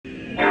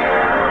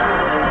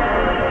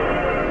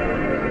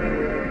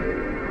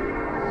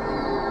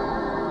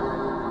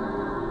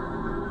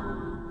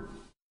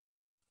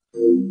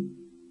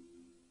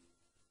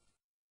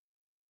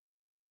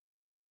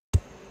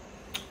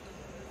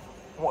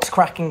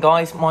cracking,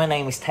 guys? My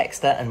name is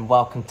TEkSTA and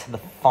welcome to the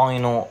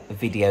final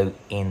video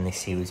in this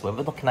series where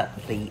we're looking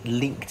at the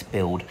linked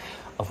build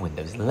of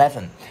Windows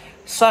 11.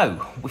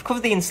 So we've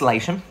covered the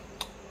installation,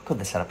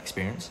 covered the setup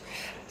experience.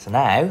 So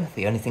now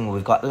the only thing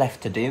we've got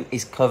left to do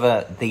is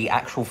cover the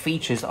actual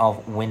features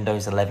of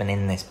Windows 11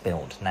 in this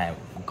build. Now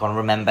we've got to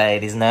remember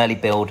it is an early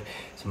build,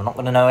 so we're not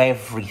going to know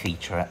every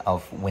feature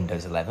of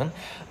Windows 11,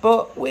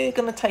 but we're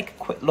going to take a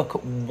quick look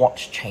at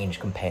what's changed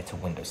compared to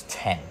Windows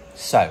 10.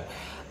 So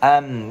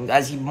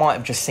as you might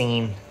have just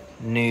seen,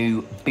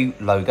 new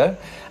boot logo.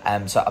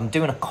 So I'm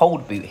doing a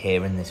cold boot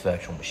here in this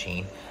virtual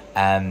machine,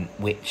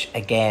 which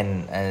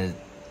again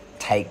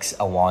takes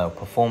a while.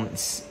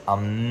 Performance,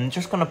 I'm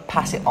just going to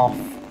pass it off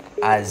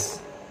as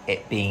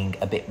it being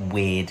a bit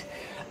weird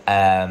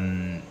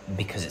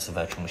because it's a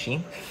virtual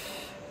machine.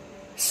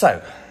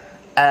 So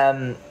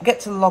get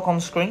to the log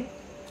on screen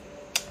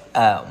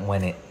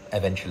when it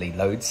eventually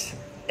loads.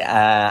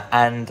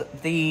 And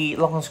the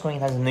login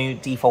screen has a new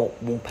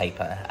default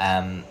wallpaper.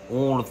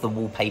 All of the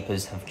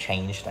wallpapers have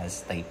changed,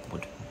 as they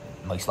would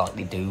most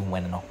likely do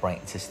when an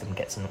operating system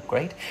gets an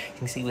upgrade. You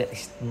can see we get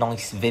this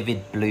nice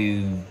vivid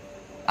blue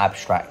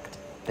abstract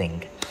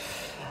thing.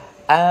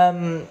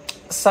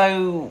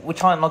 So we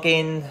try and log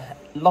in.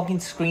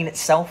 Login screen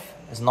itself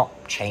has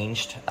not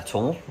changed at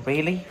all,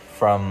 really,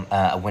 from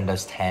a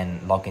Windows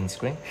 10 login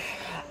screen.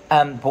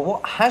 But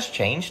what has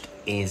changed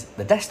is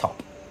the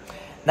desktop.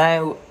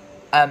 Now,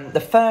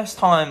 the first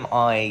time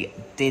I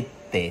did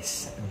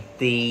this,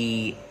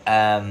 the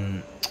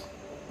OS,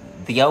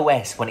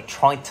 when it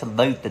tried to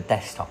load the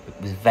desktop, it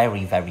was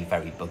very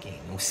buggy.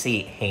 You'll see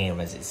it here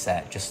as it's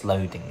just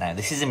loading. Now,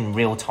 this is in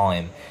real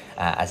time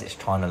as it's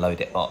trying to load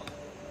it up.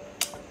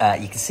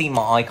 You can see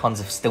my icons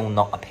have still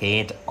not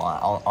appeared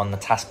on the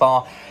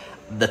taskbar.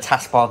 The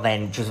taskbar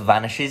then just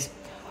vanishes.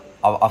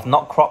 I've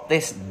not cropped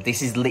this.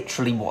 This is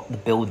literally what the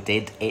build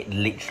did. It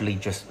literally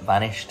just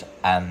vanished,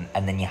 and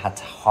then you had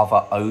to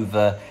hover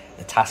over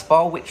the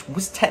taskbar, which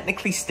was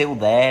technically still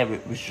there.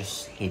 It was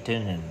just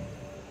hidden and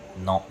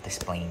not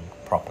displaying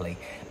properly.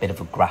 A bit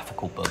of a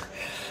graphical bug.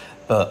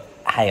 But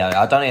hey,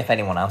 I don't know if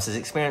anyone else has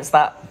experienced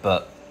that,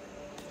 but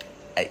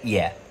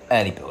yeah,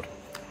 early build.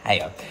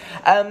 Hey,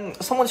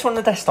 someone's on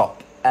the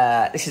desktop.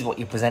 This is what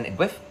you're presented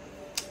with.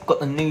 Got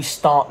the new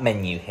start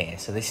menu here,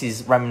 so this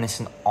is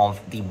reminiscent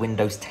of the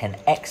Windows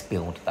 10X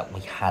build that we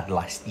had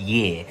last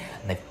year,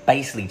 and they've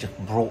basically just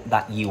brought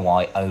that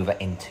UI over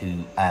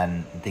into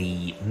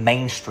the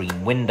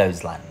mainstream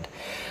Windows land.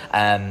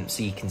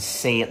 So you can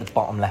see at the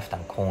bottom left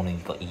hand corner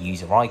you've got your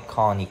user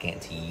icon, you get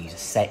into your user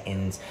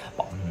settings.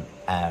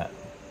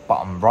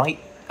 Bottom right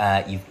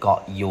you've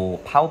got your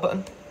power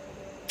button.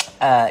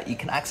 You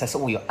can access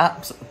all your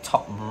apps at the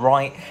top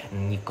right,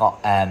 and you've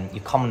got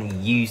your commonly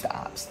used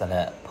apps that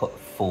are put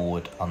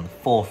forward on the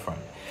forefront.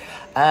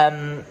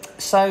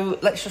 So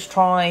let's just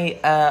try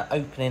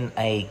opening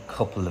a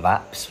couple of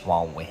apps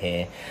while we're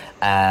here.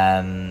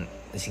 As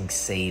you can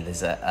see,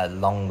 there's a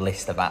long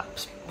list of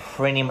apps.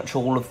 Pretty much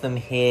all of them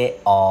here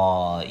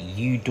are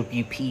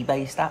UWP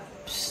based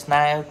apps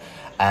now.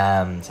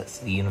 So it's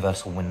the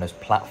Universal Windows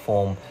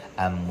Platform.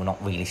 We're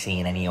not really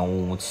seeing any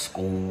old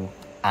school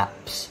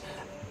apps,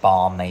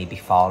 bar maybe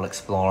File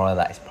Explorer.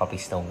 That is probably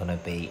still going to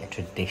be a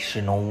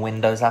traditional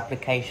Windows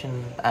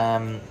application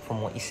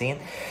from what you're seeing.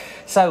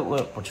 So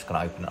we're just going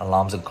to open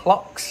Alarms and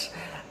Clocks,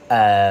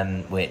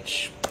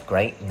 which,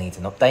 great, needs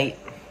an update.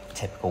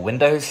 Typical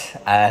Windows,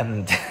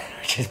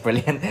 which is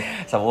brilliant.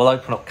 So we'll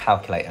open up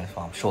Calculator.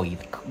 Well, I'm sure you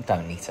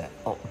don't need to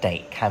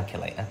update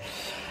Calculator.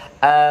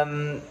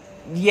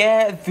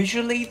 Yeah,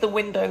 visually the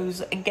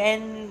Windows,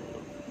 again,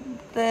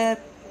 they're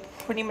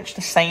pretty much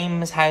the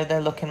same as how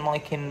they're looking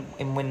like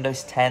in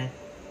Windows 10.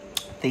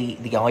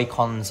 The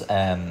icons,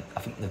 I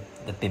think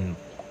they've been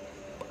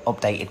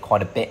updated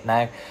quite a bit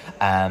now,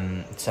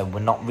 so we're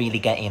not really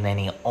getting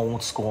any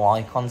old school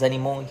icons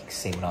anymore. You can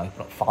see when I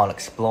open up File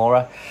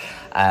Explorer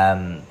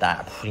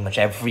that pretty much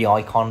every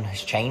icon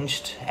has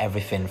changed.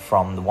 Everything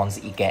from the ones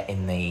that you get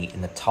in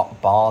the top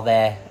bar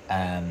there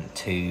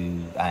to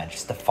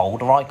just the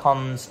folder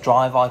icons,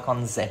 drive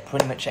icons.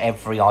 Pretty much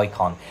every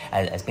icon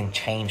has been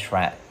changed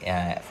throughout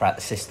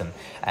the system.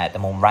 They're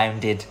more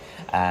rounded,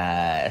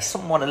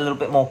 somewhat a little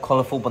bit more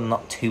colourful, but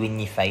not too in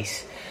your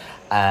face.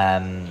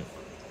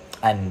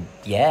 And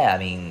yeah, I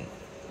mean,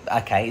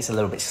 okay, it's a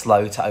little bit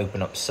slow to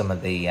open up some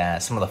of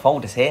the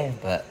folders here,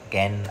 but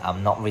again,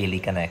 I'm not really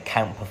going to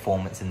count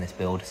performance in this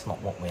build. It's not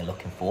what we're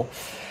looking for.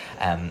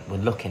 We're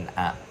looking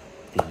at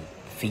the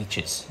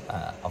features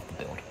of the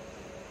build.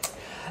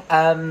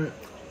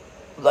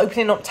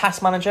 Opening up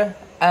Task Manager,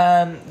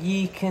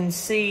 you can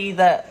see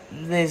that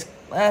there's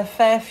a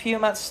fair few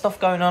amounts of stuff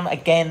going on.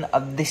 Again,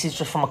 this is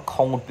just from a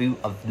cold boot.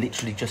 I've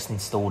literally just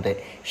installed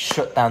it,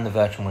 shut down the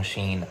virtual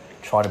machine,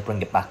 try to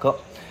bring it back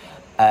up.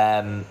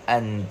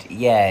 And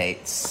yeah,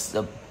 it's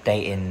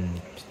updating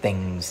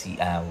things.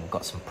 We've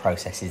got some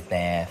processes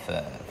there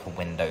for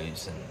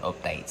Windows and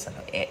updates and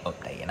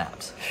updating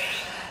apps.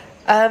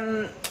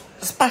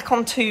 let's back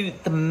onto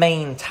the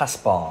main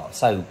taskbar.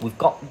 So we've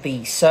got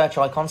the search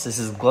icons. This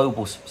is a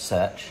global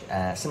search,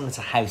 similar to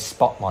how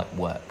Spotlight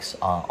works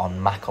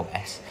on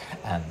macOS,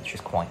 which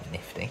is quite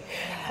nifty.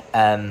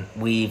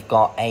 We've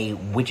got a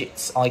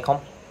widgets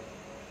icon.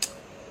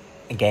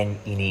 Again,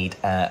 you need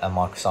a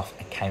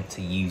Microsoft account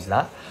to use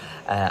that,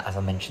 as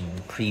I mentioned in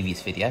the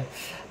previous video.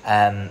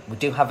 We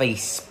do have a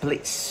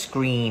split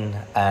screen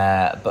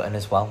button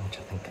as well, which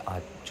I think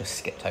I just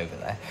skipped over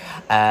there.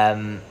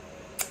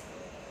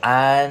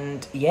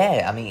 And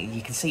yeah, I mean,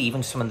 you can see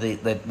even some of the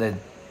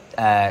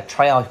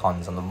tray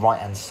icons on the right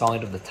hand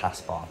side of the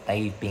taskbar,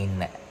 they've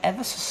been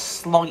ever so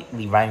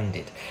slightly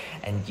rounded,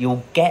 and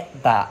you'll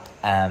get that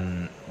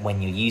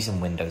when you're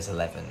using Windows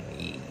 11.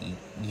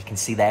 You can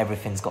see that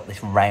everything's got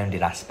this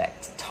rounded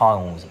aspect.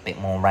 Tiles a bit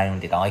more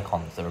rounded,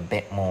 icons are a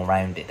bit more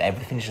rounded.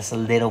 Everything's just a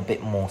little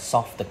bit more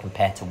softer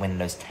compared to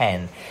Windows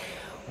 10,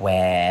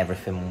 where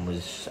everything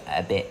was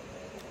a bit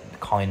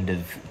kind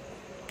of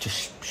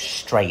just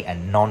straight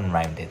and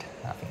non-rounded.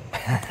 I think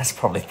that's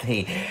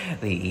probably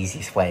the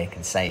easiest way I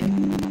can say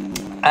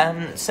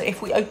it. So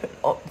if we open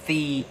up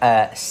the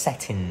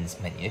settings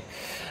menu,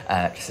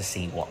 just to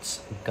see what's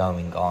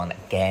going on,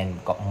 again,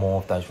 we've got more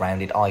of those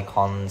rounded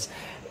icons.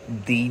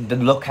 The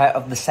lookout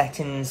of the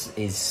settings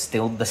is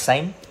still the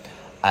same.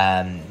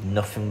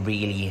 Nothing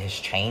really has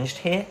changed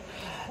here.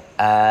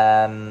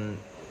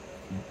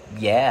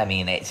 Yeah, I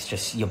mean, it's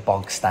just your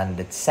bog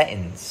standard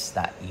settings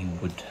that you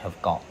would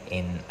have got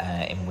in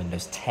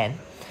Windows 10.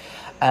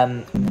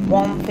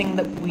 One thing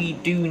that we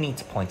do need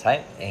to point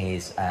out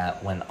is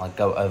when I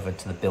go over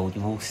to the build,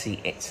 you will see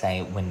it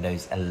say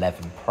Windows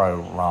 11 Pro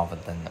rather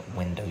than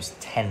Windows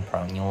 10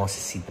 Pro, and you'll also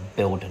see the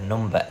build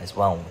number as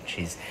well, which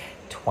is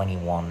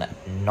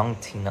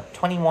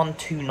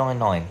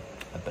 21299,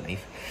 I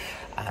believe.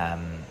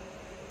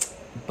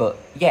 But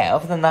yeah,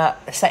 other than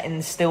that, the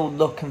settings still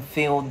look and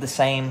feel the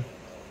same.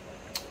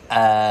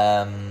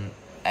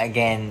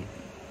 Again,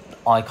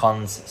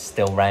 icons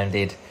still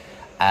rounded,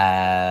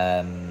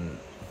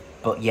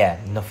 but yeah,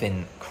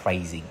 nothing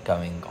crazy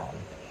going on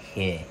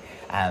here.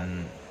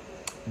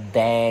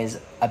 There's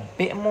a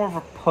bit more of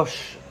a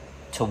push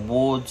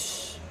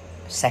towards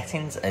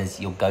settings as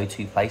your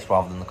go-to place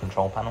rather than the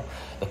control panel.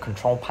 The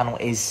control panel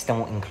is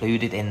still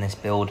included in this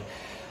build.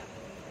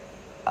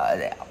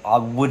 I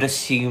would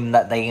assume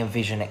that they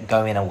envision it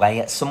going away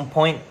at some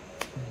point,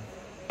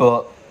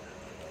 but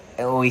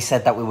we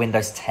said that with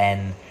Windows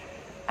 10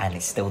 and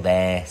it's still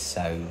there,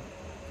 so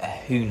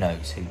who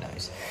knows.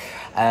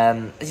 As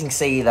you can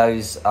see,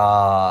 that's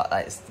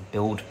the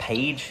build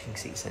page. You can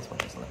see it says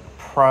Windows 11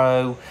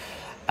 Pro.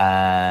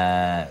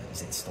 It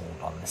was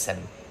installed on the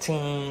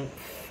 17th.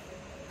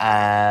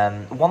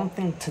 One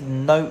thing to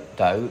note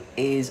though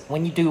is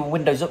when you do a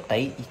Windows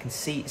update, you can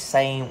see it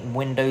saying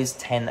Windows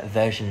 10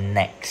 version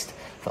next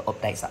for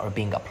updates that are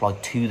being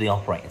applied to the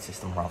operating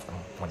system rather than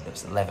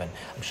Windows 11.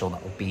 I'm sure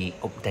that will be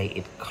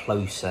updated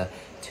closer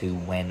to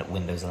when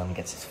Windows 11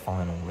 gets its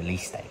final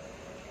release date.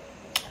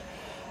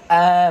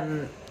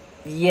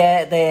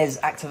 Yeah, there's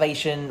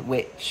activation,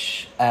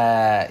 which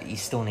you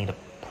still need a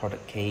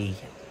product key.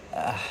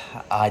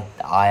 I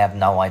have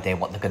no idea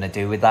what they're going to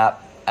do with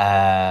that.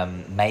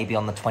 Maybe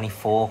on the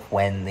 24th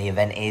when the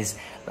event is,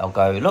 they'll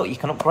go, look, you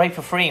can upgrade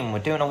for free and we're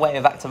doing away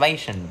with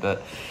activation.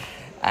 But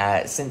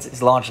since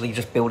it's largely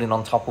just building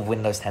on top of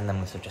Windows 10,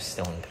 then we should just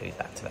still include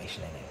the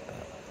activation in it.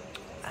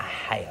 But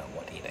hey,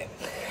 what do you do?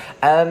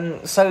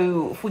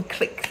 So if we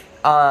click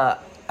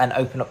and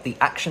open up the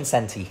Action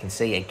Center, you can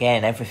see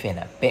again everything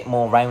a bit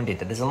more rounded.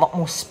 There's a lot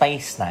more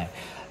space now.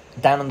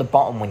 Down on the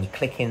bottom, when you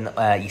click in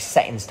your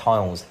settings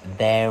tiles,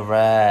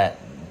 they're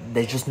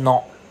just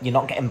not. You're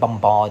not getting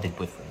bombarded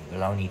with them.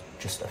 There's only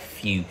just a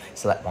few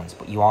select ones,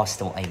 but you are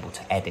still able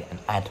to edit and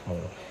add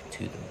more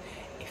to them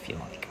if you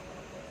like.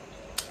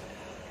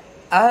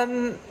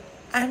 And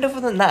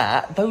other than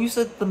that, those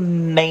are the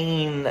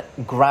main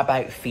grab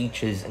out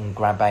features and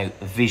grab out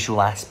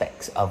visual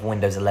aspects of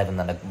Windows 11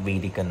 that are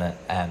really gonna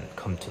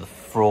come to the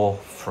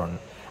forefront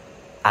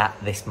at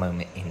this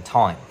moment in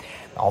time.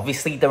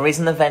 Obviously, there is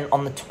an event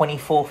on the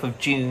 24th of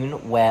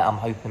June where I'm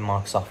hoping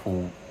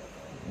Microsoft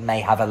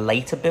may have a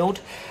later build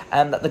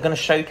that they're going to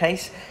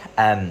showcase.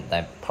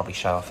 They'll probably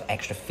show off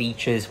extra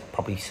features,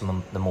 probably some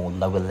of the more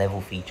lower level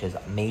features.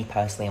 Me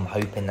personally, I'm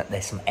hoping that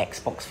there's some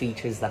Xbox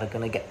features that are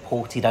going to get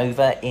ported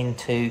over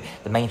into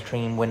the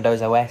mainstream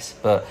Windows OS,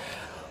 but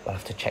we'll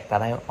have to check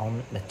that out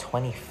on the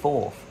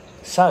 24th.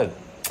 So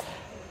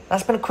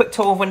that's been a quick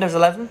tour of Windows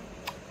 11.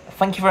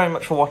 Thank you very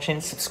much for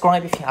watching.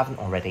 Subscribe if you haven't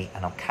already,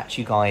 and I'll catch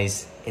you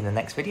guys in the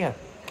next video.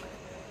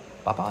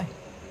 Bye bye.